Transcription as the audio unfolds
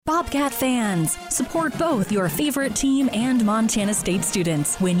Bobcat fans, support both your favorite team and Montana State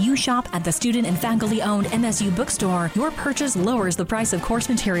students. When you shop at the student and faculty-owned MSU bookstore, your purchase lowers the price of course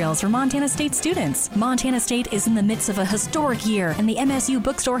materials for Montana State students. Montana State is in the midst of a historic year, and the MSU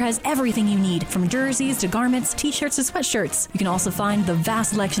bookstore has everything you need, from jerseys to garments, t-shirts to sweatshirts. You can also find the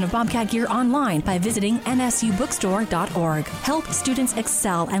vast selection of Bobcat gear online by visiting msubookstore.org. Help students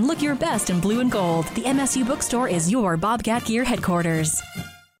excel and look your best in blue and gold. The MSU bookstore is your Bobcat gear headquarters.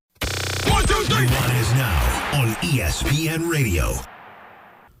 1, 2, 3. One is now on ESPN Radio. A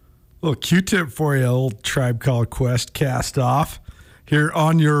little Q-tip for you, a little Tribe Called Quest cast off here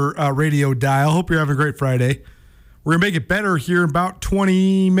on your radio dial. Hope you're having a great Friday. We're going to make it better here in about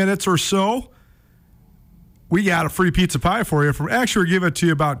 20 minutes or so. We got a free pizza pie for you. Actually, we'll give it to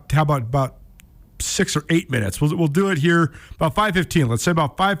you about 6 or 8 minutes. We'll do it here about 5:15. Let's say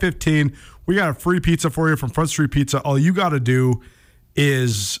about 5:15. We got a free pizza for you from Front Street Pizza. All you got to do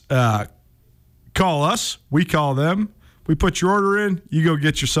is call us. We call them. We put your order in. You go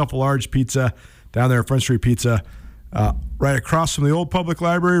get yourself a large pizza down there at Front Street Pizza, right across from the old public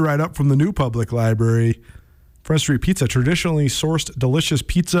library, right up from the new public library. Front Street Pizza, traditionally sourced, delicious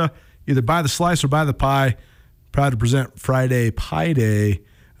pizza, either by the slice or by the pie. Proud to present Friday Pie Day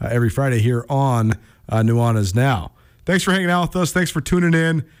every Friday here on Nuanez Now. Thanks for hanging out with us. Thanks for tuning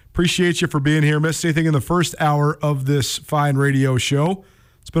in. Appreciate you for being here. Missed anything in the first hour of this fine radio show?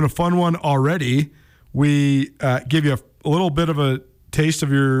 It's been a fun one already. We give you a little bit of a taste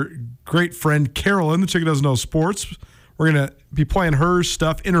of your great friend Carolyn, the chick who doesn't know sports. We're going to be playing her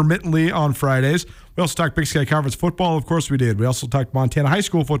stuff intermittently on Fridays. We also talked Big Sky Conference football. Of course we did. We also talked Montana high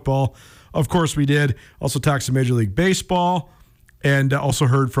school football. Of course we did. Also talked some Major League Baseball. And also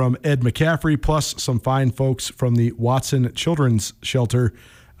heard from Ed McCaffrey, plus some fine folks from the Watson Children's Shelter.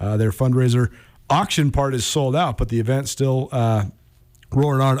 Their fundraiser auction part is sold out, but the event's still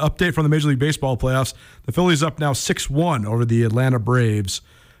rolling on. Update from the Major League Baseball playoffs. The Phillies up now 6-1 over the Atlanta Braves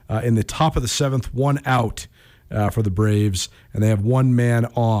in the top of the seventh, one out for the Braves, and they have one man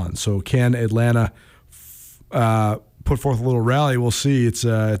on. So can Atlanta put forth a little rally? We'll see. It's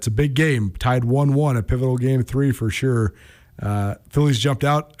a big game, tied 1-1, a pivotal game 3 for sure. Phillies jumped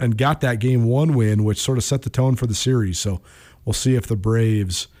out and got that game 1 win, which sort of set the tone for the series. So we'll see if the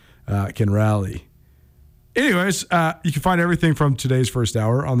Braves can rally. Anyways, you can find everything from today's first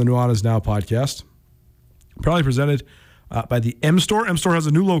hour on the Nuanez Now podcast. Probably presented by the M-Store. M-Store has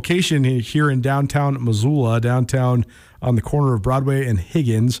a new location here in downtown Missoula, downtown on the corner of Broadway and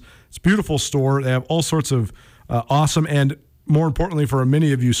Higgins. It's a beautiful store. They have all sorts of awesome and, more importantly for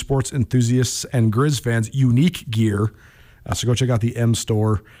many of you sports enthusiasts and Grizz fans, unique gear. So go check out the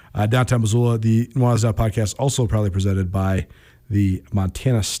M-Store, downtown Missoula. The Nuanez Now podcast also probably presented by the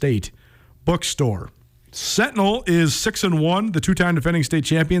Montana State Bookstore. Sentinel is 6-1. The two-time defending state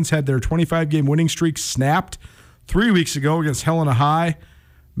champions had their 25-game winning streak snapped 3 weeks ago against Helena High.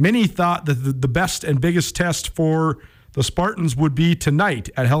 Many thought that the best and biggest test for the Spartans would be tonight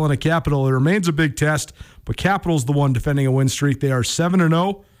at Helena Capital. It remains a big test, but Capital's the one defending a win streak. They are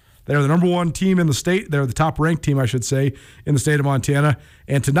 7-0. They're the number one team in the state. They're the top-ranked team, I should say, in the state of Montana.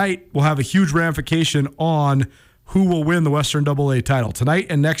 And tonight will have a huge ramification on who will win the Western AA title. Tonight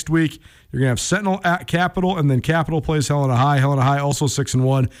and next week, you're going to have Sentinel at Capital, and then Capital plays Helena High. Helena High also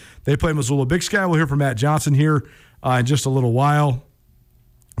 6-1. They play Missoula Big Sky. We'll hear from Matt Johnson here in just a little while.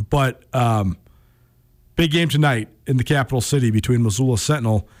 But big game tonight in the capital city between Missoula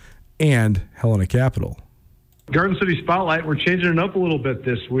Sentinel and Helena Capital. Garden City Spotlight, we're changing it up a little bit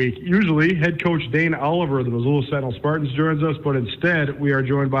this week. Usually, head coach Dane Oliver of the Missoula Sentinel Spartans joins us, but instead, we are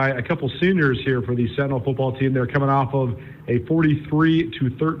joined by a couple seniors here for the Sentinel football team. They're coming off of a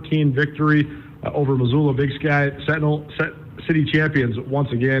 43-13 victory over Missoula Big Sky. Sentinel City champions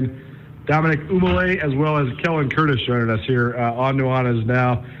once again. Dominic Umale as well as Kellen Curtis joining us here on Nuanez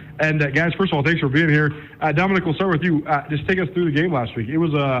Now. And guys, first of all, thanks for being here. Dominic, we'll start with you. Just take us through the game last week. It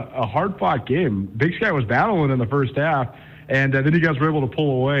was a hard-fought game. Big Sky was battling in the first half, and then you guys were able to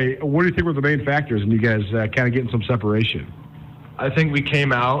pull away. What do you think were the main factors in you guys kind of getting some separation? I think we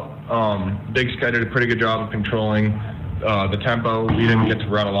came out. Big Sky did a pretty good job of controlling the tempo. We didn't get to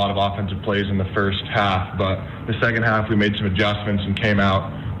run a lot of offensive plays in the first half, but the second half we made some adjustments and came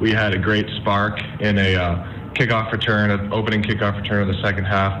out. We had a great spark in a kickoff return, an opening kickoff return of the second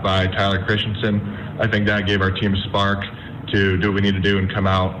half by Tyler Christensen. I think that gave our team a spark to do what we need to do and come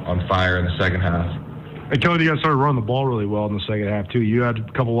out on fire in the second half. And Kelly, you guys started running the ball really well in the second half, too. You had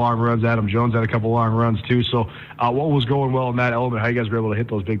a couple long runs. Adam Jones had a couple long runs, too. So what was going well in that element? How you guys were able to hit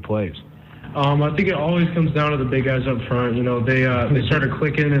those big plays? I think it always comes down to the big guys up front. You know, they started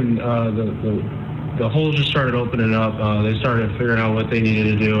clicking, and the holes just started opening up. They started figuring out what they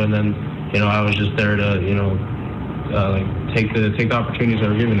needed to do, and then, I was just there to, take the opportunities that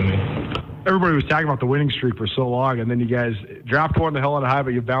were given to me. Everybody was talking about the winning streak for so long, and then you guys dropped one the hell out of high,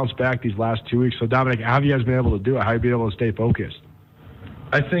 but you bounced back these last 2 weeks. So, Dominic, how have you guys been able to do it? How have you been able to stay focused?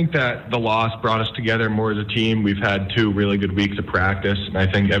 I think that the loss brought us together more as a team. We've had 2 really good weeks of practice, and I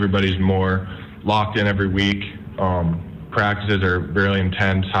think everybody's more locked in every week. Practices are really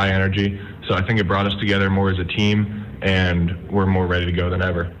intense, high energy. So I think it brought us together more as a team, and we're more ready to go than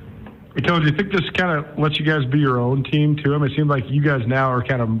ever. Coach, do you think this kind of lets you guys be your own team, too? I mean, it seems like you guys now are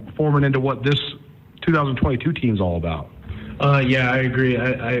kind of forming into what this 2022 team's all about. Yeah, I agree.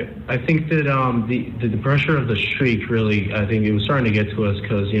 I think that the pressure of the streak really, I think it was starting to get to us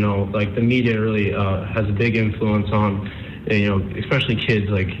because, the media really has a big influence on, especially kids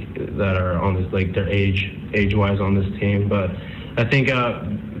that are on this, their age-wise on this team. But I think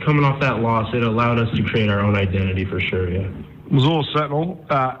coming off that loss, it allowed us to create our own identity for sure, yeah. Missoula Sentinel,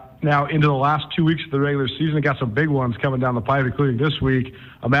 now into the last 2 weeks of the regular season, they got some big ones coming down the pipe, including this week,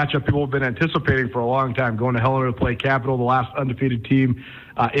 a matchup people have been anticipating for a long time, going to Helena to play Capital, the last undefeated team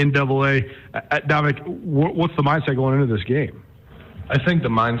in AA. Dominic, what's the mindset going into this game? I think the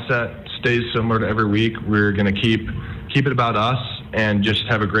mindset stays similar to every week. We're going to keep it about us and just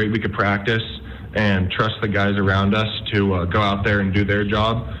have a great week of practice and trust the guys around us to go out there and do their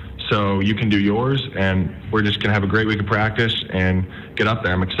job. So you can do yours, and we're just going to have a great week of practice and get up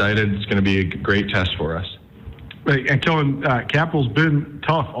there. I'm excited. It's going to be a great test for us. And Kellen, Capital's been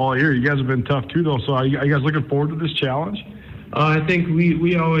tough all year. You guys have been tough too, though. So are you guys looking forward to this challenge? I think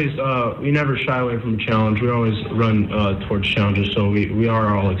we always we never shy away from a challenge. We always run towards challenges. So we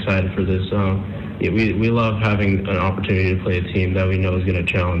are all excited for this. We love having an opportunity to play a team that we know is going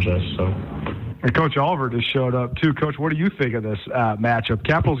to challenge us. So. And Coach Oliver just showed up, too. Coach, what do you think of this matchup?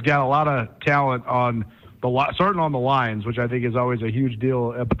 Capital's got a lot of talent on starting on the lines, which I think is always a huge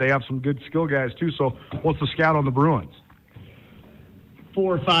deal, but they have some good skill guys, too. So what's the scout on the Bruins?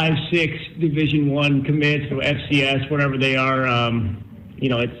 4, 5, 6 Division I commits or FCS, whatever they are.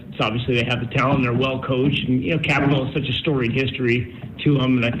 It's obviously they have the talent. They're well coached, and Capital has such a storied history to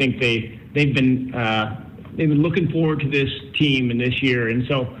them, and I think they've been looking forward to this team and this year, and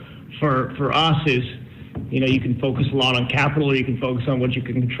so. For us is, you can focus a lot on Capital, or you can focus on what you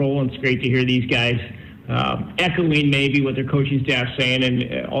can control, and it's great to hear these guys echoing maybe what their coaching staff's saying,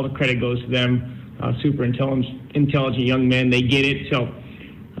 and all the credit goes to them. Super intelligent young men, they get it. So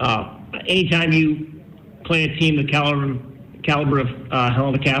anytime you play a team the caliber of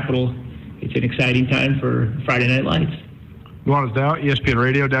Helena Capital, it's an exciting time for Friday Night Lights. You want us now, ESPN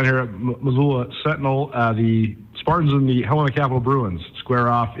Radio, down here at Missoula Sentinel. The Spartans and the Helena Capital Bruins square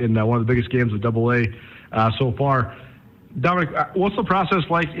off in one of the biggest games of AA so far. Dominic, what's the process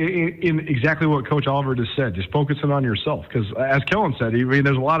like in exactly what Coach Oliver just said, just focusing on yourself? Because as Kellen said,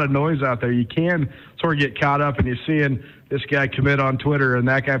 there's a lot of noise out there. You can sort of get caught up and you're seeing this guy commit on Twitter and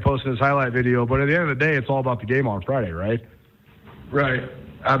that guy posting his highlight video. But at the end of the day, it's all about the game on Friday, right? Right,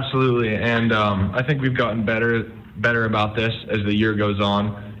 absolutely. And I think we've gotten better about this as the year goes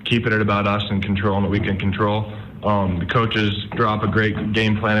on, keeping it about us and controlling what we can control. The coaches drop a great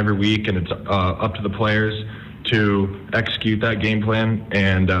game plan every week, and it's up to the players to execute that game plan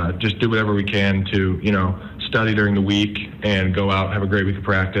and just do whatever we can to, study during the week and go out, have a great week of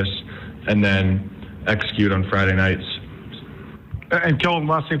practice, and then execute on Friday nights. And Kellen,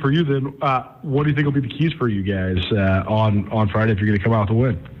 last thing for you then, what do you think will be the keys for you guys on Friday if you're going to come out with a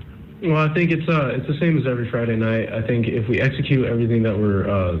win? Well, I think it's the same as every Friday night. I think if we execute everything that we're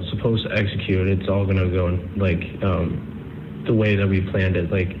supposed to execute, it's all going to go in, the way that we planned it.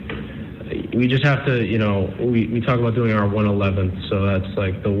 We just have to, we talk about doing our 1/11th, so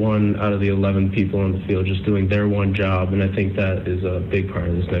that's the 1 out of the 11 people on the field just doing their one job, and I think that is a big part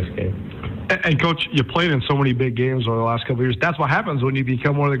of this next game. And Coach, you played in so many big games over the last couple of years. That's what happens when you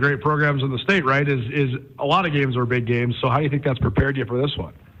become one of the great programs in the state, right? Is a lot of games are big games. So how do you think that's prepared you for this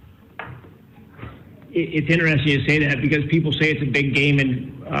one? It's interesting to say that because people say it's a big game,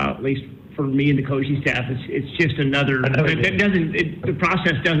 and at least for me and the coaching staff, it's just another the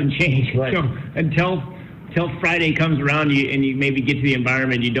process doesn't change. Right. So until Friday comes around, and you maybe get to the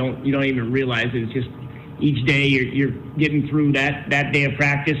environment, you don't even realize it. It's just each day you're getting through that day of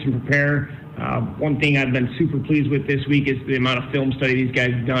practice and prepare. One thing I've been super pleased with this week is the amount of film study these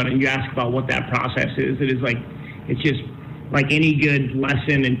guys have done. And you ask about what that process is. It's just like any good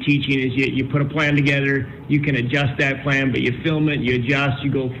lesson and teaching is you put a plan together, you can adjust that plan, but you film it, you adjust, you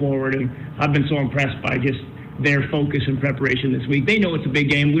go forward. And I've been so impressed by just their focus and preparation this week. They know it's a big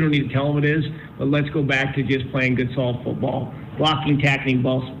game. We don't need to tell them it is, but let's go back to just playing good, solid football, blocking, tackling,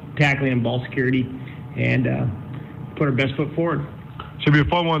 ball tackling and ball security, and put our best foot forward. Should be a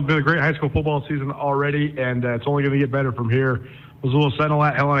fun one. Been a great high school football season already, and it's only going to get better from here. Missoula Sentinel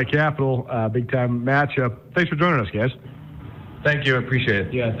at Helena Capital, big-time matchup. Thanks for joining us, guys. Thank you. I appreciate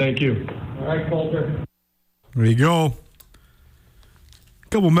it. Yeah, thank you. All right, Colter. There you go. A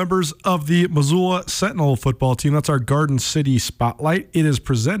couple members of the Missoula Sentinel football team. That's our Garden City Spotlight. It is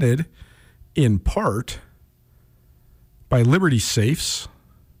presented in part by Liberty Safes,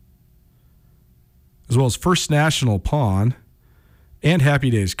 as well as First National Pawn and Happy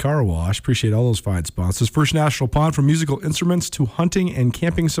Days Car Wash. Appreciate all those fine sponsors. First National Pawn, from musical instruments to hunting and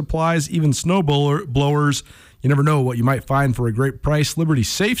camping supplies, even snow blowers. You never know what you might find for a great price. Liberty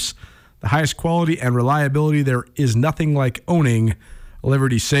Safes, the highest quality and reliability. There is nothing like owning a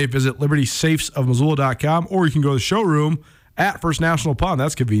Liberty Safe. Visit libertysafesofmissoula.com, or you can go to the showroom at First National Pawn.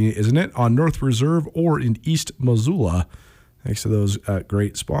 That's convenient, isn't it? On North Reserve or in East Missoula. Thanks to those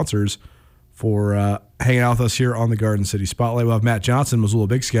great sponsors for hanging out with us here on the Garden City Spotlight. We'll have Matt Johnson, Missoula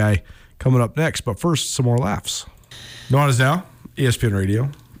Big Sky, coming up next. But first, some more laughs. Nuanez Now, ESPN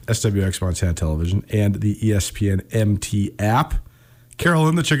Radio, SWX Montana Television, and the ESPN MT app.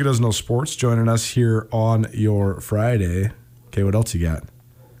 Carolyn, the chick who doesn't know sports, joining us here on your Friday. Okay, what else you got?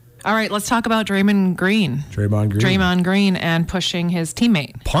 All right, let's talk about Draymond Green. Draymond Green and pushing his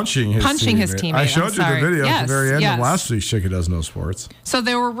teammate. Punching his teammate. I showed you the video at the very end of last week's Chick Who Doesn't Know Sports. So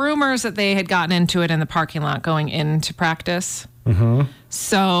there were rumors that they had gotten into it in the parking lot going into practice. Mm-hmm.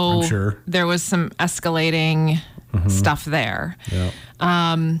 So I'm sure there was some escalating stuff there. Yeah.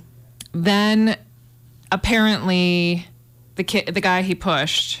 Then apparently the guy he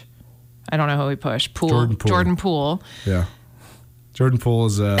pushed, I don't know who he pushed, Jordan Poole. Yeah. Jordan Poole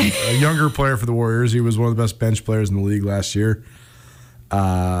is a younger player for the Warriors. He was one of the best bench players in the league last year.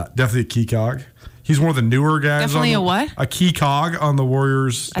 Definitely a key cog. He's one of the newer guys. Definitely a what? A key cog on the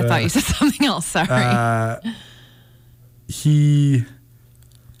Warriors. I thought you said something else. Sorry. He's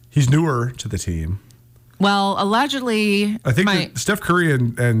newer to the team. Well, allegedly, I think that Steph Curry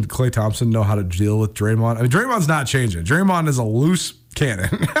and Klay Thompson know how to deal with Draymond. I mean, Draymond's not changing. Draymond is a loose cannon,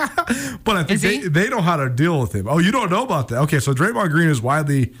 but I think they know how to deal with him. Oh, you don't know about that? Okay, so Draymond Green is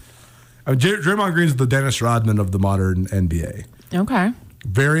widely. I mean, Draymond Green is the Dennis Rodman of the modern NBA. Okay.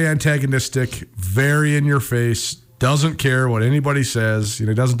 Very antagonistic, very in your face. Doesn't care what anybody says. You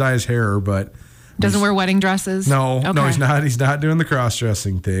know, doesn't dye his hair, but doesn't wear wedding dresses. No, he's not. He's not doing the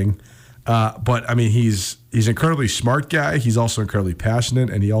cross-dressing thing. But I mean, he's an incredibly smart guy. He's also incredibly passionate,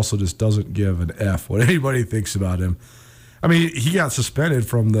 and he also just doesn't give an F what anybody thinks about him. I mean, he got suspended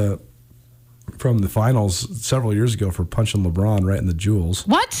from the finals several years ago for punching LeBron right in the jewels.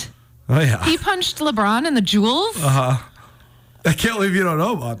 What? Oh yeah, he punched LeBron in the jewels. I can't believe you don't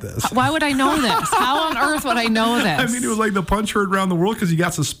know about this. Why would I know this? How on earth would I know this? I mean, it was like the punch heard around the world because he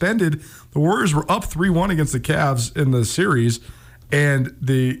got suspended. The Warriors were up 3-1 against the Cavs in the series. And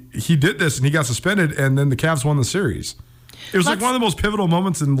he did this, and he got suspended, and then the Cavs won the series. It was like one of the most pivotal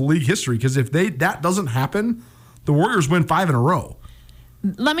moments in the league history, because if that doesn't happen, the Warriors win 5 in a row.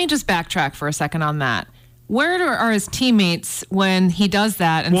 Let me just backtrack for a second on that. Where are his teammates when he does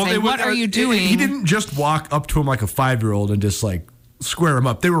that and say, what are you doing? He didn't just walk up to him like a 5-year-old and just like square him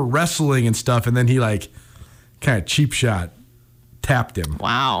up. They were wrestling and stuff, and then he like kind of cheap shot tapped him.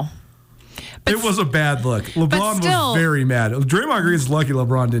 Wow. But it was a bad look. LeBron was very mad. Draymond Green's lucky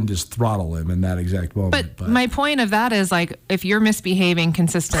LeBron didn't just throttle him in that exact moment. But my point of that is, like, if you're misbehaving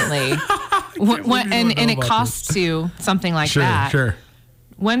consistently and it costs you something like that, sure.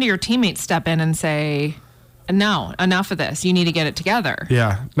 When do your teammates step in and say, no, enough of this. You need to get it together.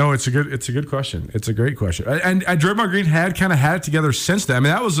 Yeah. No, it's a good question. It's a great question. And Draymond Green had it together since then. I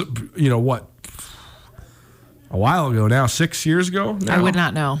mean, that was, what? A while ago now, 6 years ago now? I would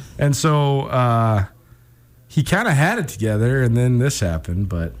not know. And so he kind of had it together, and then this happened.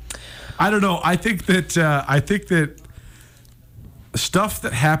 But I don't know. I think that stuff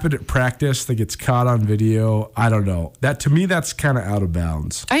that happened at practice that gets caught on video, I don't know. That to me, that's kind of out of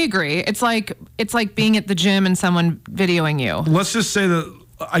bounds. I agree. It's like being at the gym and someone videoing you. Let's just say that.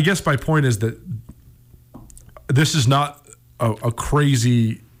 I guess my point is that this is not a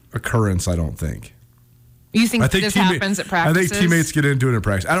crazy occurrence. I don't think. You think this happens at practices? I think teammates get into it in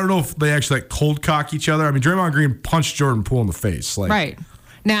practice. I don't know if they actually like cold cock each other. I mean, Draymond Green punched Jordan Poole in the face. Right.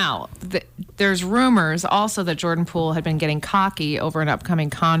 Now, there's rumors also that Jordan Poole had been getting cocky over an upcoming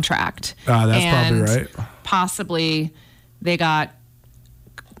contract. That's probably right. Possibly they got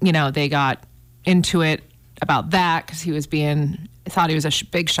into it about that because he thought he was a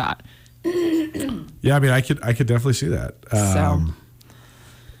big shot. Yeah, I mean, I could definitely see that.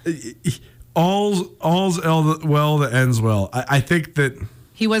 All's well that ends well. I think that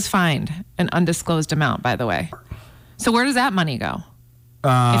He was fined an undisclosed amount, by the way. So where does that money go?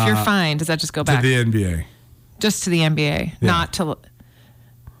 If you're fined, does that just go back to the NBA? Just to the NBA,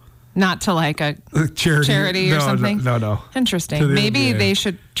 not to like a charity or something? No. Interesting. Maybe NBA. they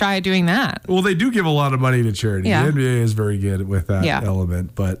should try doing that. Well, they do give a lot of money to charity. Yeah. The NBA is very good with that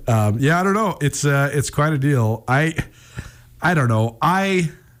element. But I don't know. It's quite a deal. I don't know. I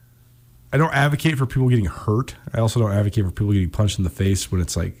don't advocate for people getting hurt. I also don't advocate for people getting punched in the face when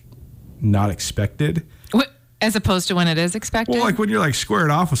it's like not expected. As opposed to when it is expected? Well, like when you're like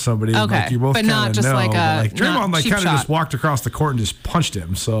squared off with somebody, and like you both but not just know, like a Draymond like kind of just walked across the court and just punched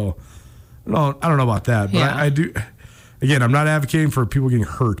him. So I don't know about that, but I do. Again, I'm not advocating for people getting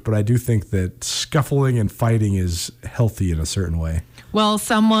hurt, but I do think that scuffling and fighting is healthy in a certain way. Well,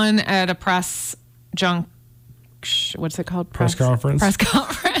 someone at a press what's it called? Press conference. Press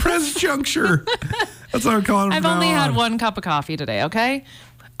conference. Press juncture. That's what I'm calling it. I've only had one cup of coffee today. Okay.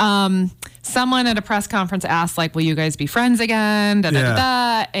 Someone at a press conference asked, like, will you guys be friends again?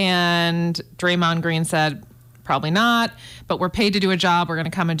 And Draymond Green said, probably not, but we're paid to do a job. We're going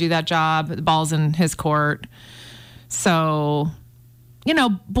to come and do that job. The ball's in his court. So,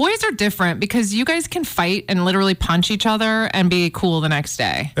 boys are different because you guys can fight and literally punch each other and be cool the next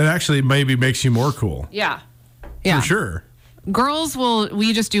day. It actually maybe makes you more cool. Yeah. For sure. Girls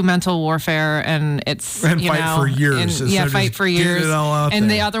we just do mental warfare and it's fight for years. Fight for years. And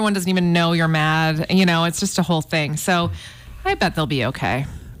the other one doesn't even know you're mad. It's just a whole thing. So I bet they'll be okay.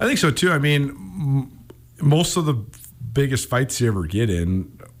 I think so too. I mean, most of the biggest fights you ever get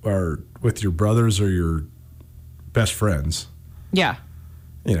in are with your brothers or your best friends. Yeah.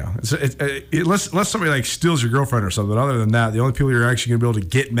 Unless somebody like steals your girlfriend or something. Other than that, the only people you're actually going to be able to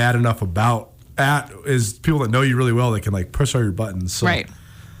get mad enough about is people that know you really well that can like push all your buttons. So right.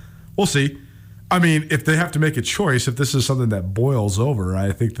 We'll see. I mean, if they have to make a choice, if this is something that boils over,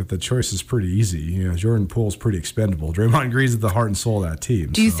 I think that the choice is pretty easy. Jordan Poole's pretty expendable. Draymond Green's at the heart and soul of that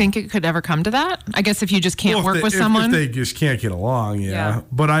team. Do you think it could ever come to that? I guess if you just can't work with someone. If they just can't get along, yeah.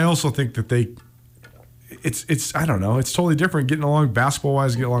 But I also think that it's I don't know. It's totally different. Getting along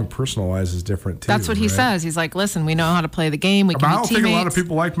basketball-wise, getting along personal-wise is different, too. That's what he says. He's like, listen, we know how to play the game. We can be teammates. I don't think a lot of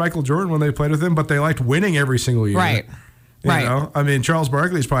people liked Michael Jordan when they played with him, but they liked winning every single year. Right. You know? I mean, Charles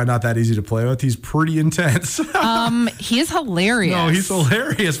Barkley's probably not that easy to play with. He's pretty intense. He is hilarious. No, he's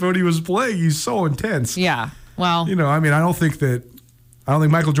hilarious. But when he was playing, he's so intense. Yeah. Well. I mean, I don't think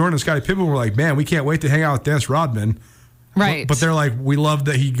Michael Jordan and Scottie Pippen were like, man, we can't wait to hang out with Dennis Rodman. Right. But they're like, we love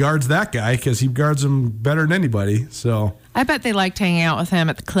that he guards that guy because he guards him better than anybody. So I bet they liked hanging out with him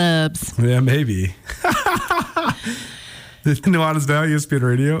at the clubs. Yeah, maybe. The Nuanez Now, ESPN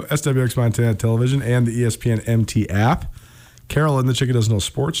Radio, SWX Montana Television, and the ESPN MT app. Carolyn, the Chicken Doesn't Know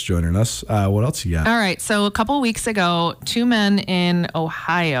Sports, joining us. What else you got? All right. So a couple of weeks ago, two men in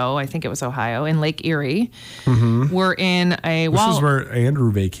Ohio, I think it was Ohio, in Lake Erie, were in a... This is where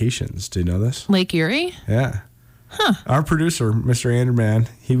Andrew vacations. Do you know this? Lake Erie? Yeah. Huh. Our producer, Mr. Andrew Mann,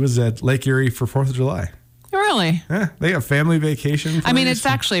 he was at Lake Erie for 4th of July. Really? Yeah. They have family vacation. I mean, it's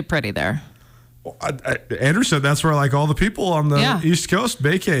actually pretty there. Andrew said that's where like all the people on the East Coast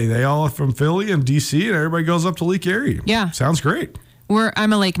vacay. They all from Philly and DC, and everybody goes up to Lake Erie. Yeah. Sounds great.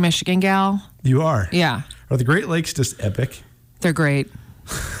 I'm a Lake Michigan gal. You are? Yeah. Are the Great Lakes just epic? They're great.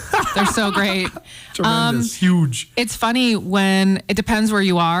 They're so great. Tremendous. Huge. It's funny when it depends where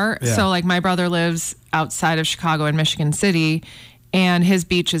you are. Yeah. So like my brother lives outside of Chicago in Michigan City, and his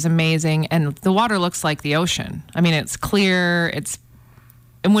beach is amazing, and the water looks like the ocean. I mean, it's clear.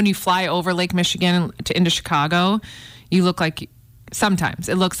 And when you fly over Lake Michigan into Chicago, you look like, sometimes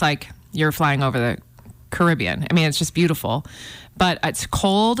it looks like you're flying over the Caribbean. I mean, it's just beautiful, but it's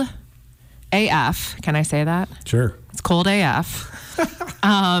cold AF. Can I say that? Sure. It's cold AF.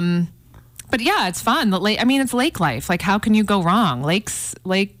 But yeah, it's fun. It's lake life. Like, how can you go wrong? It's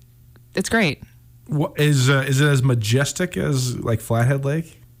great. What, is it as majestic as like Flathead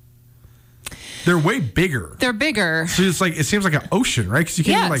Lake? They're way bigger. They're bigger. So it's like, it seems like an ocean, right? Because you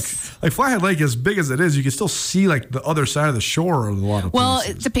can't like Flathead Lake, as big as it is, you can still see like the other side of the shore of a lot of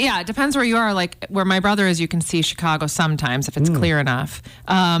places. It depends where you are. Like where my brother is, you can see Chicago sometimes if it's clear enough.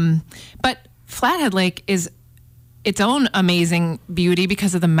 But Flathead Lake is its own amazing beauty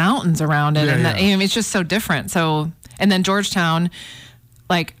because of the mountains around it. It's just so different. So, and then Georgetown,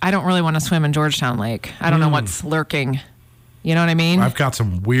 like I don't really want to swim in Georgetown Lake. I don't know what's lurking. You know what I mean? I've got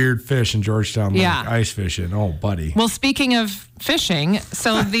some weird fish in Georgetown, like ice fishing. Oh, buddy. Well, speaking of fishing,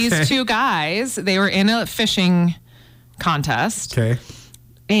 so these two guys, they were in a fishing contest. Okay.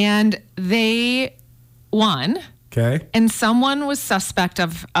 And they won. Okay. And someone was suspect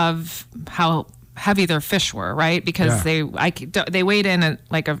of how heavy their fish were, right? Because they weighed in at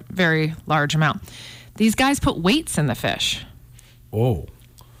like a very large amount. These guys put weights in the fish. Oh.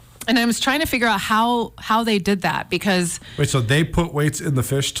 And I was trying to figure out how they did that because... Wait, so they put weights in the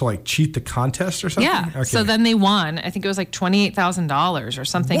fish to like cheat the contest or something? Yeah. Okay. So then they won. I think it was like $28,000 or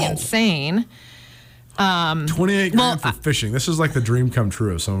something insane. $28,000 for fishing. This is like the dream come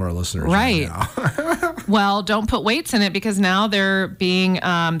true of some of our listeners. Right. Now. Well, don't put weights in it because now they're being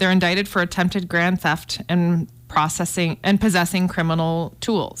they're indicted for attempted grand theft and possessing criminal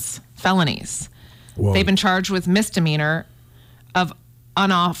tools, felonies. Whoa. They've been charged with misdemeanor of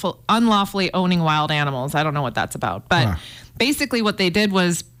unlawfully owning wild animals. I don't know what that's about. But basically what they did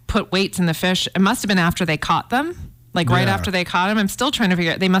was put weights in the fish. It must have been after they caught them. Like right after they caught them. I'm still trying to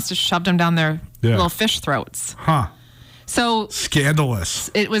figure out. They must have shoved them down their little fish throats. Huh. So scandalous.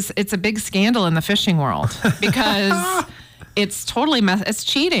 It's a big scandal in the fishing world because it's totally it's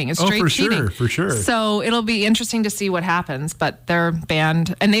cheating. It's straight cheating. For sure. So it'll be interesting to see what happens, but they're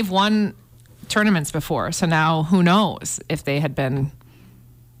banned and they've won tournaments before. So now who knows if they had been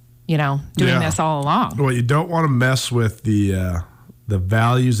doing this all along. Well, you don't want to mess with the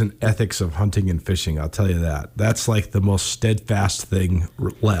values and ethics of hunting and fishing. I'll tell you that. That's like the most steadfast thing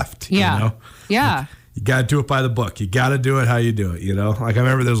left. Yeah. You know? Yeah. Like, you got to do it by the book. You got to do it how you do it, Like I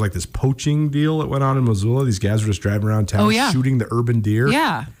remember there was like this poaching deal that went on in Missoula. These guys were just driving around town shooting the urban deer.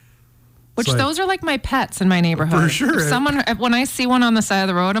 Yeah. Which those are like my pets in my neighborhood. For sure. When I see one on the side of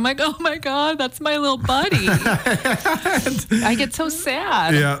the road, I'm like, oh my God, that's my little buddy. I get so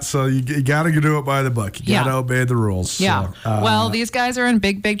sad. Yeah, so you got to do it by the book. You got to obey the rules. Yeah. So, well, these guys are in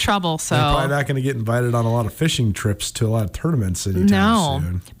big, big trouble. So they're probably not going to get invited on a lot of fishing trips to a lot of tournaments anytime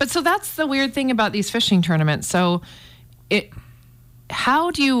soon. But so that's the weird thing about these fishing tournaments. So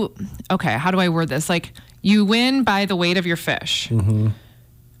how do I word this? Like you win by the weight of your fish. Mm-hmm.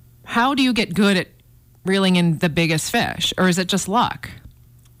 How do you get good at reeling in the biggest fish? Or is it just luck?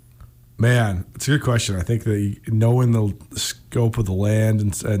 Man, it's a good question. I think that knowing the scope of the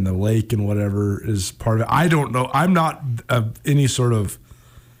land and the lake and whatever is part of it. I don't know. I'm not any sort of,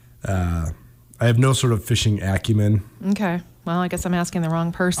 I have no sort of fishing acumen. Okay. Well, I guess I'm asking the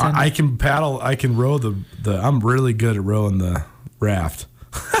wrong person. I can paddle. I can row I'm really good at rowing the raft.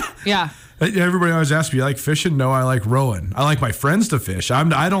 Yeah. Everybody always asks me, you like fishing? No, I like rowing. I like my friends to fish. I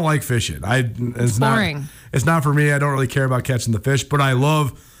don't like fishing. It's boring. It's not for me. I don't really care about catching the fish, but I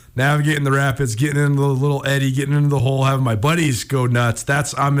love navigating the rapids, getting into the little eddy, getting into the hole, having my buddies go nuts.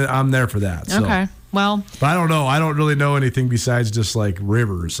 I'm there for that. So. Okay. Well, but I don't know. I don't really know anything besides just like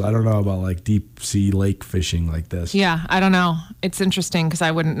rivers. I don't know about like deep sea lake fishing like this. Yeah, I don't know. It's interesting because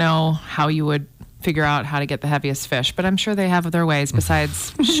I wouldn't know how you would figure out how to get the heaviest fish, but I'm sure they have other ways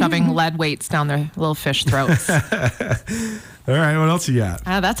besides shoving lead weights down their little fish throats. All right, what else you got?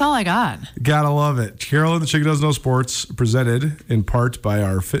 That's all I got. Gotta love it. Carolyn, the Chicken Does Know Sports, presented in part by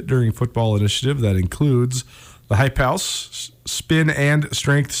our Fit During Football initiative that includes the Hype House, Spin and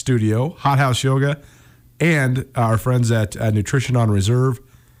Strength Studio, Hot House Yoga, and our friends at Nutrition on Reserve,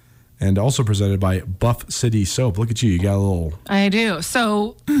 and also presented by Buff City Soap. Look at you. You got a little... I do.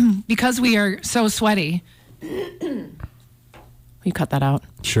 So, because we are so sweaty... Will you cut that out?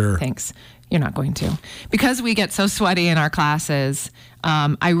 Sure. Thanks. You're not going to. Because we get so sweaty in our classes,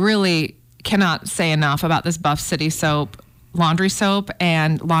 I really cannot say enough about this Buff City Soap laundry soap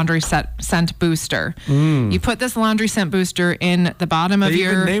and laundry scent booster. You put this laundry scent booster in the bottom of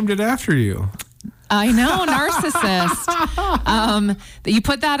your... They even named it after you. I know, narcissist. You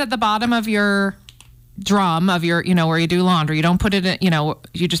put that at the bottom of your drum of your, where you do laundry. You don't put it in,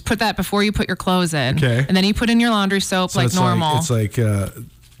 you just put that before you put your clothes in. Okay. And then you put in your laundry soap like normal. It's like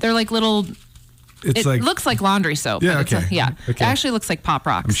they're like little... It looks like laundry soap. Yeah, okay. Okay. It actually looks like Pop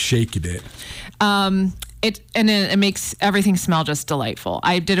Rocks. I'm shaking it. It makes everything smell just delightful.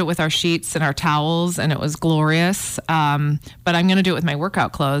 I did it with our sheets and our towels, and it was glorious. But I'm going to do it with my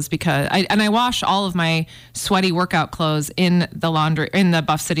workout clothes because I wash all of my sweaty workout clothes in the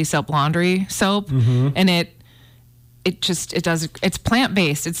Buff City Soap laundry soap, and it's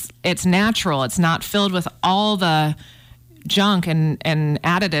plant-based. It's natural. It's not filled with all the junk and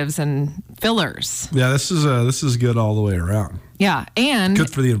additives and fillers. Yeah, this is good all the way around. Yeah, and good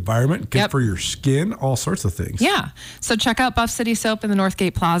for the environment, good for your skin, all sorts of things. Yeah, so check out Buff City Soap in the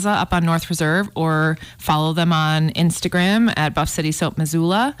Northgate Plaza up on North Reserve, or follow them on Instagram at Buff City Soap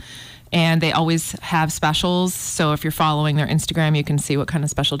Missoula. And they always have specials, so if you're following their Instagram, you can see what kind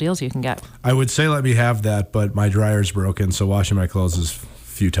of special deals you can get. I would say let me have that, but my dryer's broken, so washing my clothes is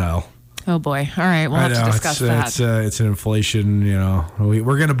futile. Oh boy! All right, we'll have to discuss that. It's an inflation.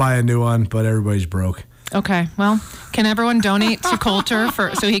 We're going to buy a new one, but everybody's broke. Okay, well, can everyone donate to Coulter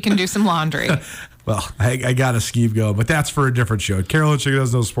so he can do some laundry? Well, I got a skeeve going, but that's for a different show. Carolyn Chick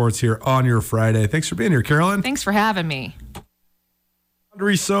Does No Sports here on your Friday. Thanks for being here, Carolyn. Thanks for having me.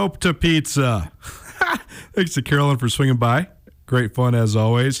 Laundry soap to pizza. Thanks to Carolyn for swinging by. Great fun as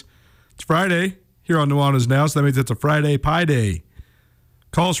always. It's Friday here on Nuanez Now, so that means it's a Friday Pie Day.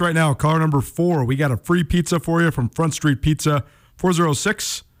 Call us right now, caller number 4. We got a free pizza for you from Front Street Pizza,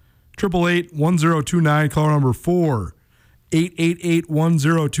 406-888-1029, caller number 4.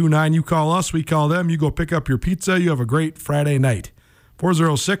 888-1029. You call us, we call them. You go pick up your pizza. You have a great Friday night.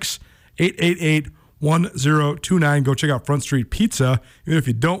 406-888-1029. Go check out Front Street Pizza. Even if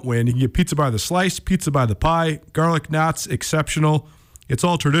you don't win, you can get pizza by the slice, pizza by the pie, garlic knots, exceptional. It's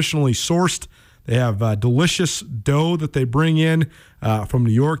all traditionally sourced. They have delicious dough that they bring in from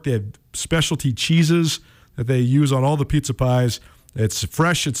New York. They have specialty cheeses that they use on all the pizza pies. It's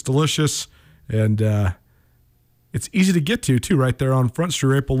fresh, it's delicious, and it's easy to get to, too, right there on Front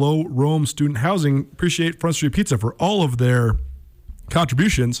Street, right below Rome Student Housing. Appreciate Front Street Pizza for all of their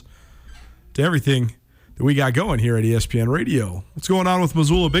contributions to everything that we got going here at ESPN Radio. What's going on with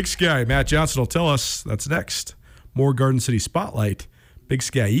Missoula Big Sky? Matt Johnson will tell us. That's next. More Garden City Spotlight, Big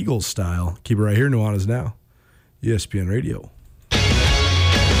Sky Eagles style. Keep it right here, Nuanez Now, ESPN Radio.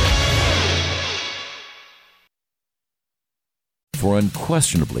 For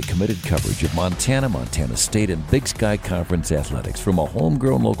unquestionably committed coverage of Montana, Montana State, and Big Sky Conference athletics from a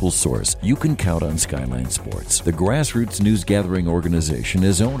homegrown local source, you can count on Skyline Sports. The grassroots news-gathering organization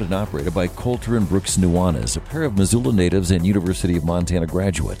is owned and operated by Coulter and Brooks Nuanez, a pair of Missoula natives and University of Montana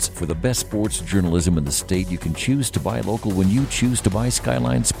graduates. For the best sports journalism in the state, you can choose to buy local when you choose to buy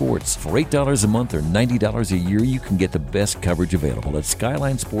Skyline Sports. For $8 a month or $90 a year, you can get the best coverage available at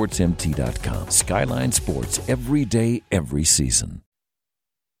SkylineSportsMT.com. Skyline Sports, every day, every season.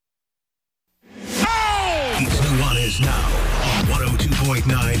 It's Nuanez Now on 102.9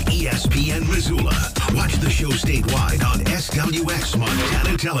 ESPN Missoula. Watch the show statewide on SWX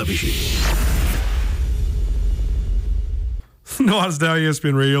Montana Television. Nuanez Now,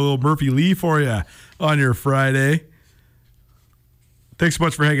 ESPN Radio. A little Murphy Lee for you on your Friday. Thanks so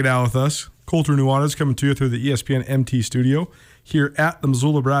much for hanging out with us. Coulter Nuanez coming to you through the ESPN MT studio here at the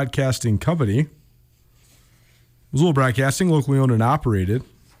Missoula Broadcasting Company. Missoula Broadcasting, locally owned and operated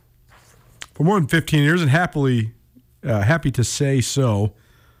for more than 15 years, and happy to say so.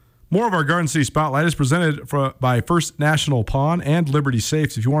 More of our Garden City Spotlight is presented by First National Pawn and Liberty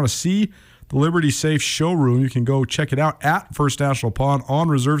Safes. If you want to see the Liberty Safe showroom, you can go check it out at First National Pawn on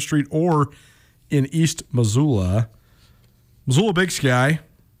Reserve Street or in East Missoula. Missoula Big Sky,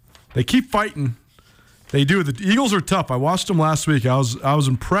 they keep fighting. They do. The Eagles are tough. I watched them last week. I was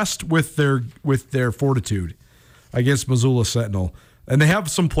impressed with their fortitude against Missoula Sentinel. And they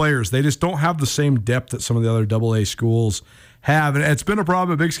have some players. They just don't have the same depth that some of the other AA schools have. And it's been a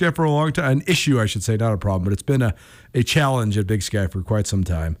problem at Big Sky for a long time. An issue, I should say, not a problem. But it's been a challenge at Big Sky for quite some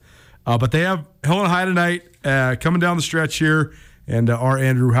time. But they have Helen High tonight coming down the stretch here. And our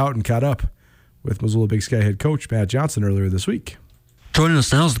Andrew Houghton caught up with Missoula Big Sky head coach Matt Johnson earlier this week. Joining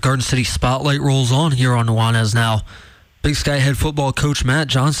us now as the Garden City Spotlight rolls on here on Nuanez Now. Big Sky head football coach Matt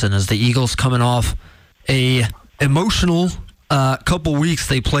Johnson, as the Eagles coming off a emotional couple weeks.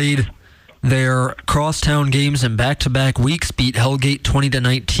 They played their crosstown games in back-to-back weeks, beat Hellgate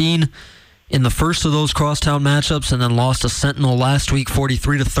 20-19 in the first of those crosstown matchups, and then lost to Sentinel last week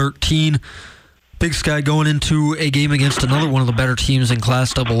 43-13. Big Sky going into a game against another one of the better teams in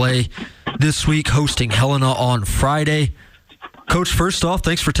Class AA this week, hosting Helena on Friday. Coach, first off,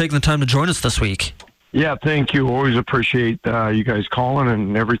 thanks for taking the time to join us this week. Yeah, thank you. Always appreciate you guys calling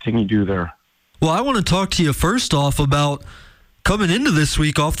and everything you do there. Well, I want to talk to you first off about coming into this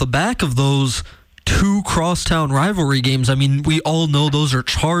week off the back of those two crosstown rivalry games. I mean, we all know those are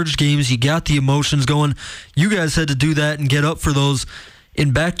charged games. You got the emotions going. You guys had to do that and get up for those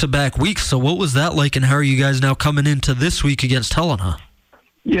in back-to-back weeks. So what was that like, and how are you guys now coming into this week against Helena?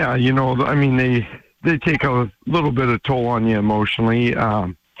 Yeah, you know, I mean, they take a little bit of toll on you emotionally.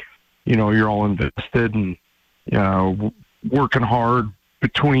 You know, you're all invested and working hard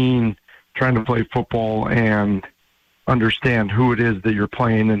between trying to play football and understand who it is that you're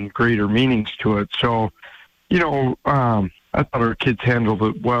playing and greater meanings to it. So, you know, I thought our kids handled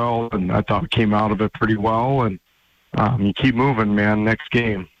it well, and I thought it came out of it pretty well. And you keep moving, man, next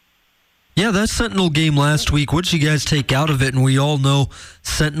game. Yeah, that Sentinel game last week, what did you guys take out of it? And we all know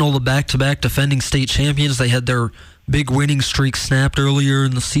Sentinel, the back-to-back defending state champions, they had their big winning streak snapped earlier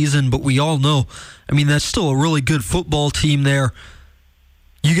in the season, but we all know, I mean, that's still a really good football team there.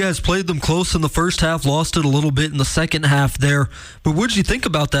 You guys played them close in the first half, lost it a little bit in the second half there. But what did you think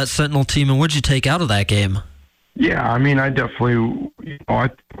about that Sentinel team, and what did you take out of that game? Yeah, I mean, I definitely,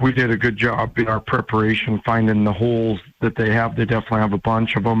 we did a good job in our preparation, finding the holes that they have. They definitely have a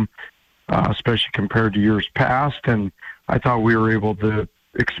bunch of them, especially compared to years past. And I thought we were able to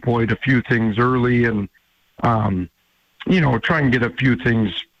exploit a few things early and, try and get a few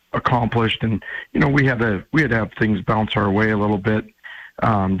things accomplished. And, we had to have things bounce our way a little bit,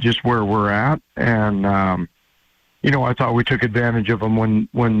 just where we're at. And, I thought we took advantage of them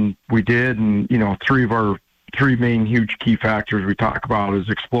when we did. And, three main huge key factors we talk about is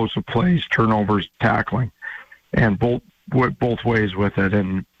explosive plays, turnovers, tackling, and both ways with it.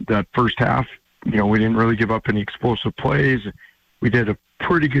 And that first half, we didn't really give up any explosive plays. We did a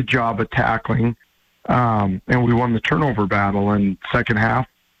pretty good job of tackling, and we won the turnover battle. And second half,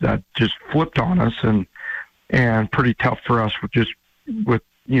 that just flipped on us, and pretty tough for us with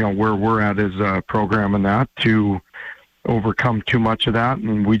where we're at as a program and that to overcome too much of that,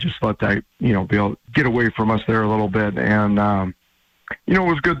 and we just let that be able to get away from us there a little bit. And it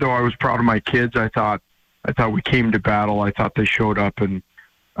was good though. I was proud of my kids. I thought we came to battle. I thought they showed up, and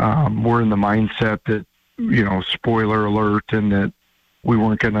we're in the mindset that spoiler alert, and that we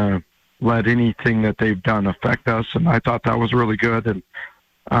weren't going to let anything that they've done affect us. And I thought that was really good. And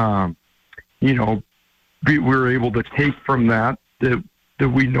we were able to take from that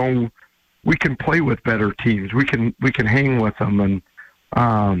we know we can play with better teams. We can hang with them,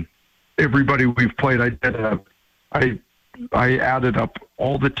 and everybody we've played. I added up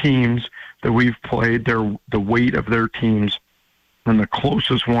all the teams that we've played, the weight of their teams, and the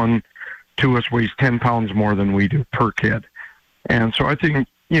closest one to us weighs 10 pounds more than we do per kid. And so I think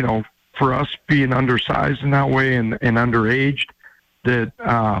for us being undersized in that way and underaged, that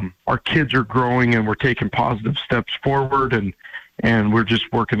our kids are growing and we're taking positive steps forward, and we're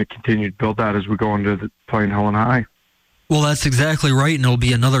just working to continue to build that as we go into playing Helena High. Well, that's exactly right, and it'll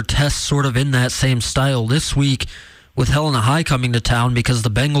be another test sort of in that same style this week with Helena High coming to town, because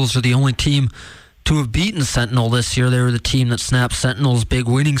the Bengals are the only team to have beaten Sentinel this year. They were the team that snapped Sentinel's big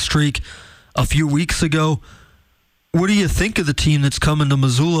winning streak a few weeks ago. What do you think of the team that's coming to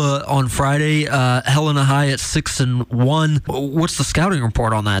Missoula on Friday? Helena High at 6-1. What's the scouting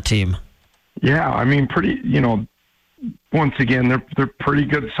report on that team? Yeah, I mean, pretty, once again, they're pretty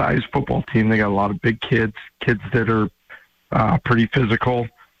good sized football team. They got a lot of big kids that are pretty physical,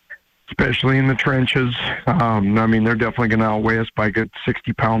 especially in the trenches. I mean, they're definitely going to outweigh us by a good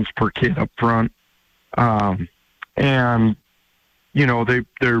 60 pounds per kid up front. And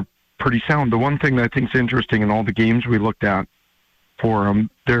they're pretty sound. The one thing that I think is interesting in all the games we looked at for them,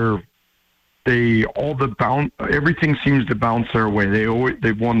 everything seems to bounce their way.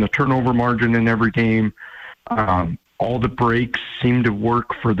 They've won the turnover margin in every game. All the breaks seem to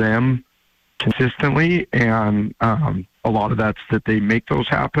work for them consistently, and a lot of that's that they make those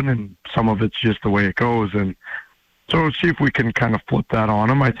happen, and some of it's just the way it goes. And so see if we can kind of flip that on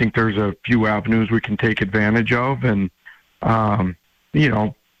them. I think there's a few avenues we can take advantage of, and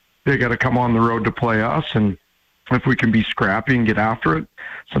they got to come on the road to play us, and if we can be scrappy and get after it,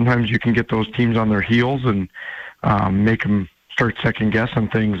 sometimes you can get those teams on their heels and make them start second guessing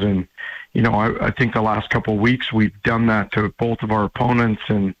things. And I think the last couple of weeks we've done that to both of our opponents,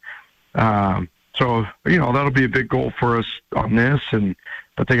 and so that'll be a big goal for us on this.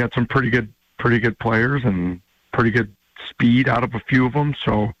 But they got some pretty good players and pretty good speed out of a few of them.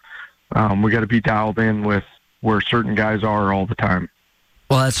 So we got to be dialed in with where certain guys are all the time.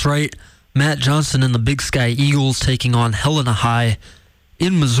 Well, that's right. Matt Johnson and the Big Sky Eagles taking on Helena High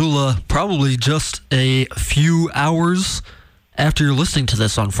in Missoula, probably just a few hours after you're listening to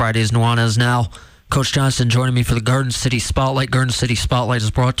this on Fridays Nuanez Now. Coach Johnson joining me for the Garden City Spotlight. Garden City Spotlight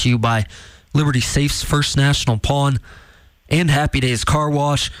is brought to you by Liberty Safe's First National Pawn and Happy Days Car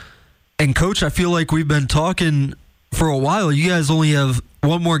Wash. And Coach, I feel like we've been talking for a while. You guys only have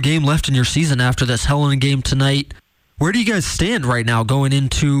one more game left in your season after this Helena game tonight. Where do you guys stand right now going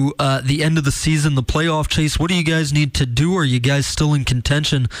into the end of the season, the playoff chase? What do you guys need to do? Are you guys still in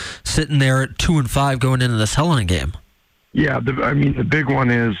contention sitting there at 2-5 going into this Helena game? Yeah, the big one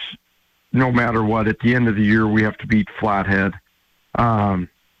is no matter what, at the end of the year, we have to beat Flathead.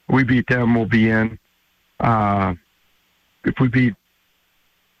 We beat them, we'll be in. If we beat,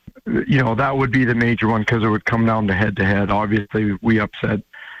 that would be the major one because it would come down to head-to-head. Obviously, we upset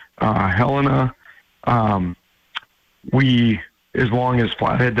Helena. As long as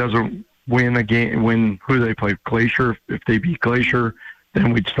Flathead doesn't win a game, who they play, Glacier, if they beat Glacier,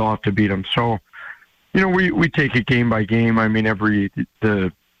 then we'd still have to beat them. So, we take it game by game. I mean,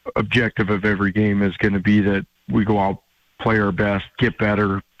 the objective of every game is going to be that we go out, play our best, get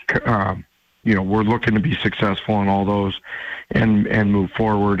better, we're looking to be successful in all those and move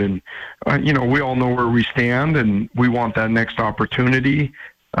forward. And, we all know where we stand, and we want that next opportunity.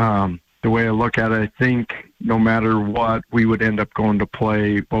 The way I look at it, I think no matter what, we would end up going to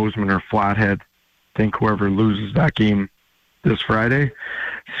play Bozeman or Flathead. I think whoever loses that game this Friday.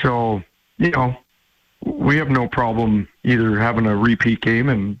 So, we have no problem either having a repeat game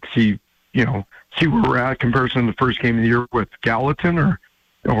and see where we're at in comparison to the first game of the year with Gallatin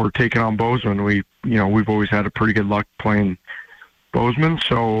or taking on Bozeman. We've always had a pretty good luck playing Bozeman.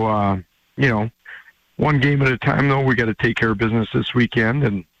 So, one game at a time, though. We got to take care of business this weekend,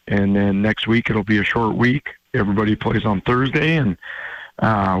 and then next week it'll be a short week. Everybody plays on Thursday, and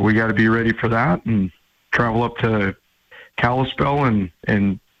we got to be ready for that and travel up to Kalispell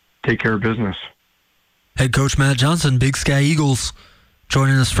and take care of business. Head coach Matt Johnson, Big Sky Eagles,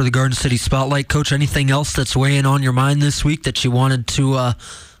 joining us for the Garden City Spotlight. Coach, anything else that's weighing on your mind this week that you wanted to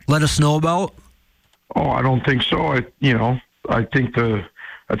let us know about? Oh, I don't think so. I think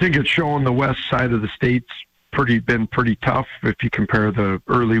it's showing the west side of the state's been pretty tough if you compare the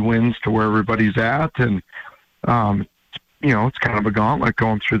early wins to where everybody's at, and it's kind of a gauntlet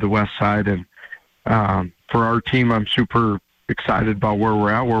going through the west side. And for our team, I'm super excited about where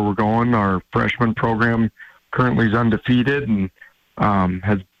we're at, where we're going. Our freshman program currently is undefeated and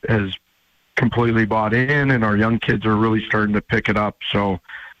has completely bought in, and our young kids are really starting to pick it up. So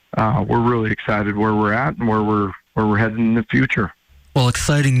we're really excited where we're at and where we're heading in the future. Well,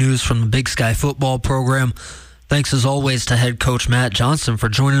 exciting news from the Big Sky football program. Thanks as always to head coach Matt Johnson for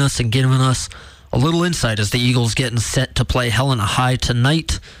joining us and giving us a little insight as the Eagles getting set to play Helena High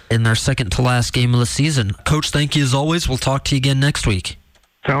tonight in their second to last game of the season. Coach, thank you as always. We'll talk to you again next week.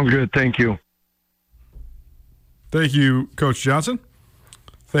 Sounds good. Thank you. Thank you, Coach Johnson.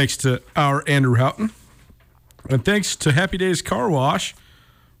 Thanks to our Andrew Houghton. And thanks to Happy Days Car Wash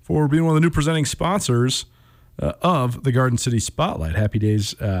for being one of the new presenting sponsors of the Garden City Spotlight. Happy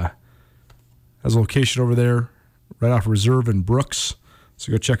Days has a location over there right off Reserve and Brooks.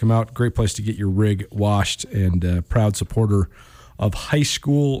 So go check them out. Great place to get your rig washed, and proud supporter of high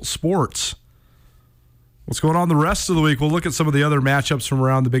school sports. What's going on the rest of the week? We'll look at some of the other matchups from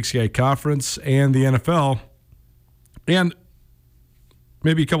around the Big Sky Conference and the NFL, and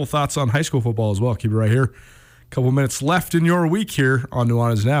maybe a couple thoughts on high school football as well. Keep it right here. A couple minutes left in your week here on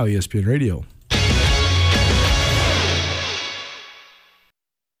Nuanez Now, ESPN Radio.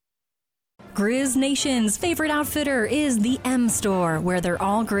 Grizz Nation's favorite outfitter is the M Store, where they're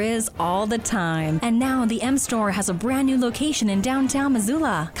all Grizz all the time. And now the M Store has a brand new location in downtown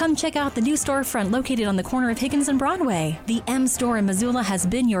Missoula. Come check out the new storefront located on the corner of Higgins and Broadway. The M Store in Missoula has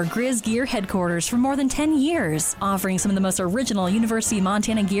been your Grizz gear headquarters for more than 10 years, offering some of the most original University of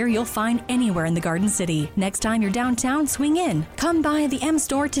Montana gear you'll find anywhere in the Garden City. Next time you're downtown, swing in. Come by the M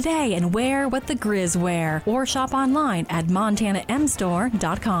Store today and wear what the Grizz wear, or shop online at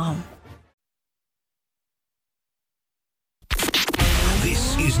montanamstore.com.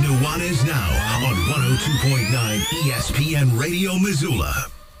 This is Nuanez Now on 102.9 ESPN Radio Missoula.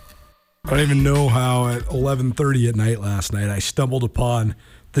 I don't even know how at 11:30 at night last night I stumbled upon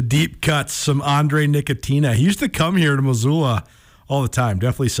the deep cuts, some Andre Nicotina. He used to come here to Missoula all the time.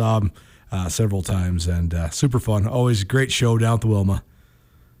 Definitely saw him several times, and super fun. Always a great show down at the Wilma.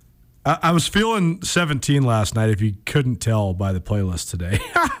 I was feeling 17 last night, if you couldn't tell by the playlist today.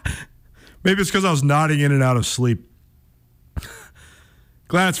 Maybe it's because I was nodding in and out of sleep.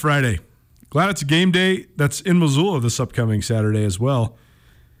 Glad it's Friday. Glad it's a game day that's in Missoula this upcoming Saturday as well.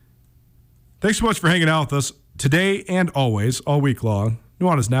 Thanks so much for hanging out with us today and always, all week long.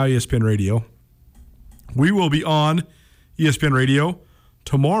 Nuanez Now, ESPN Radio. We will be on ESPN Radio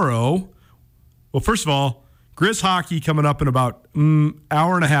tomorrow. Well, first of all, Grizz hockey coming up in about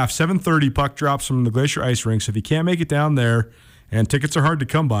hour and a half, 7:30 puck drops from the Glacier Ice Rink. So if you can't make it down there, and tickets are hard to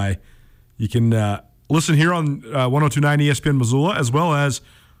come by, you can listen here on 102.9 ESPN Missoula, as well as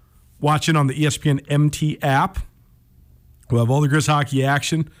watching on the ESPN MT app. We'll have all the Grizz hockey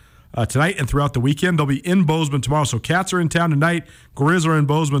action tonight and throughout the weekend. They'll be in Bozeman tomorrow. So Cats are in town tonight. Grizz are in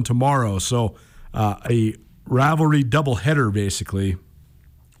Bozeman tomorrow. So a rivalry doubleheader, basically.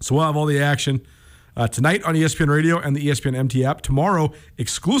 So we'll have all the action tonight on ESPN Radio and the ESPN MT app. Tomorrow,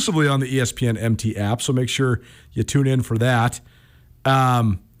 exclusively on the ESPN MT app. So make sure you tune in for that.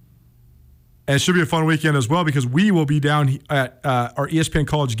 And it should be a fun weekend as well, because we will be down at our ESPN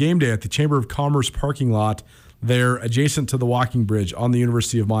College Game Day at the Chamber of Commerce parking lot there, adjacent to the walking bridge on the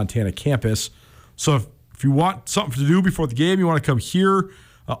University of Montana campus. So if you want something to do before the game, you want to come hear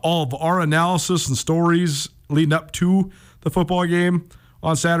all of our analysis and stories leading up to the football game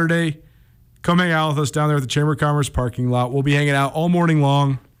on Saturday, come hang out with us down there at the Chamber of Commerce parking lot. We'll be hanging out all morning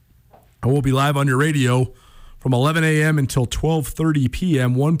long And we'll be live on your radio from 11 a.m. until 12:30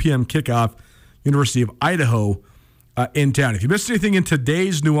 p.m., 1 p.m. kickoff, University of Idaho in town. If you missed anything in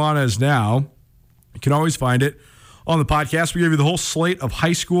today's Nuanez Now, you can always find it on the podcast. We gave you the whole slate of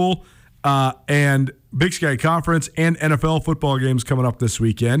high school and Big Sky Conference and NFL football games coming up this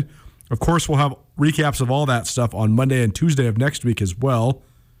weekend. Of course, we'll have recaps of all that stuff on Monday and Tuesday of next week as well.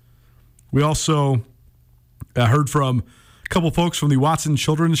 We also heard from a couple folks from the Watson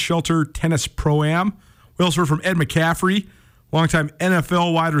Children's Shelter Tennis Pro-Am. We also heard from Ed McCaffrey, longtime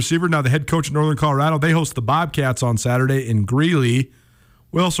NFL wide receiver, now the head coach of Northern Colorado. They host the Bobcats on Saturday in Greeley.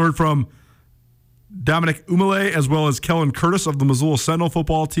 We also heard from Dominic Umale, as well as Kellen Curtis of the Missoula Sentinel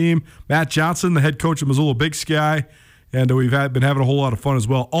football team, Matt Johnson, the head coach of Missoula Big Sky, and we've been having a whole lot of fun as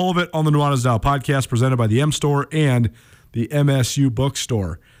well. All of it on the Nuanez Now podcast presented by the M Store and the MSU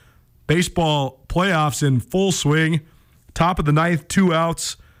Bookstore. Baseball playoffs in full swing. Top of the ninth, 2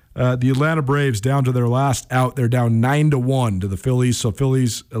 outs. The Atlanta Braves down to their last out. They're down 9-1 to the Phillies. So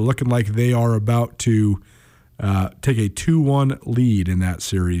Phillies looking like they are about to take a 2-1 lead in that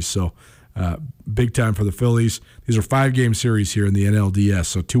series. So big time for the Phillies. These are 5-game series here in the NLDS.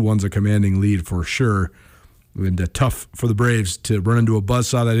 So 2-1's a commanding lead for sure. And tough for the Braves to run into a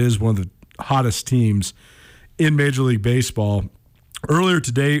buzzsaw that is one of the hottest teams in Major League Baseball. Earlier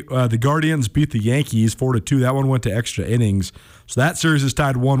today, the Guardians beat the Yankees 4-2. That one went to extra innings. So that series is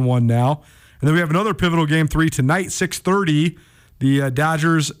tied 1-1 now. And then we have another pivotal game 3 tonight, 6:30. The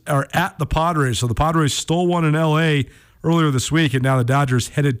Dodgers are at the Padres. So the Padres stole one in L.A. earlier this week, and now the Dodgers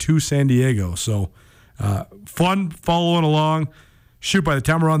headed to San Diego. So fun following along. Shoot, by the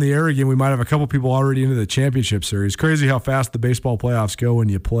time we're on the air again, we might have a couple people already into the championship series. Crazy how fast the baseball playoffs go when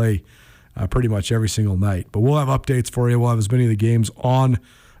you play pretty much every single night. But we'll have updates for you. We'll have as many of the games on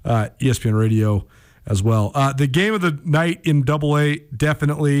ESPN Radio as well. The game of the night in AA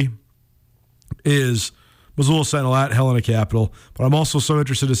definitely is Missoula Sentinel at Helena Capital. But I'm also so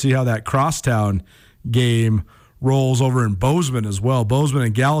interested to see how that Crosstown game rolls over in Bozeman as well. Bozeman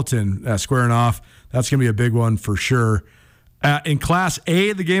and Gallatin squaring off. That's going to be a big one for sure. In Class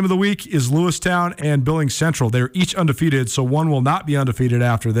A, the game of the week is Lewistown and Billings Central. They're each undefeated, so one will not be undefeated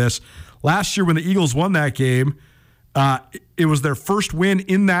after this. Last year when the Eagles won that game, it was their first win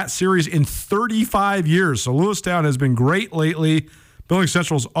in that series in 35 years. So Lewistown has been great lately. Billings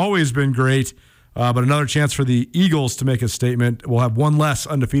Central has always been great, but another chance for the Eagles to make a statement. We'll have one less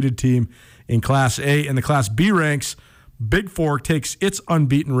undefeated team in Class A. In the Class B ranks, Big Fork takes its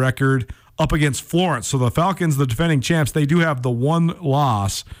unbeaten record up against Florence. So the Falcons, the defending champs, they do have the one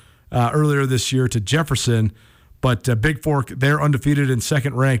loss earlier this year to Jefferson. But Big Fork, they're undefeated and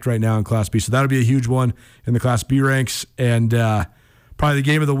second ranked right now in Class B. So that'll be a huge one in the Class B ranks. And probably the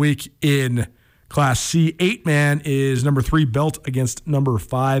game of the week in Class C, 8-man, is number 3 Belt against number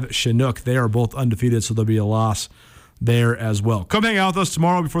 5 Chinook. They are both undefeated, so there'll be a loss there as well. Come hang out with us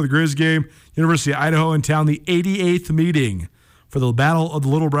tomorrow before the Grizz game. University of Idaho in town, the 88th meeting for the Battle of the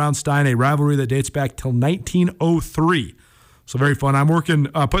Little Brown Stein, a rivalry that dates back till 1903. So very fun. I'm working,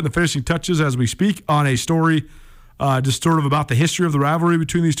 putting the finishing touches as we speak on a story just sort of about the history of the rivalry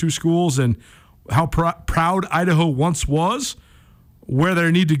between these two schools and how proud Idaho once was, where they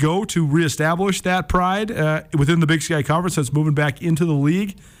need to go to reestablish that pride within the Big Sky Conference that's moving back into the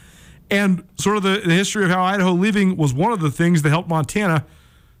league, and sort of the history of how Idaho leaving was one of the things that helped Montana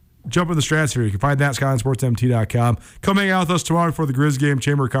jump in the stratosphere. You can find that at SkylineSportsMT.com. Come hang out with us tomorrow before the Grizz game,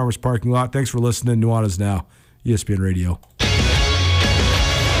 Chamber of Commerce parking lot. Thanks for listening. Nuanez Now, ESPN Radio.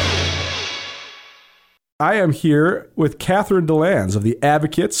 I am here with Catherine DeLands of the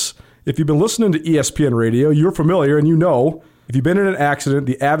Advocates. If you've been listening to ESPN Radio, you're familiar and you know if you've been in an accident,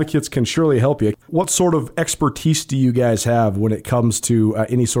 the Advocates can surely help you. What sort of expertise do you guys have when it comes to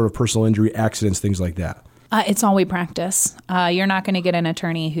any sort of personal injury, accidents, things like that? It's all we practice. You're not going to get an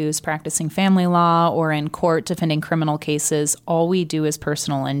attorney who's practicing family law or in court defending criminal cases. All we do is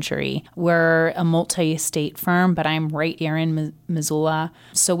personal injury. We're a multi-state firm, but I'm right here in Missoula.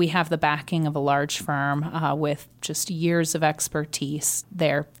 So we have the backing of a large firm with just years of expertise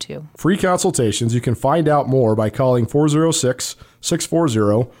there, too. Free consultations. You can find out more by calling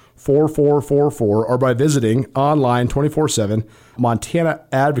 406-640-4444 or by visiting online 24/7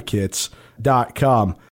 MontanaAdvocates.com.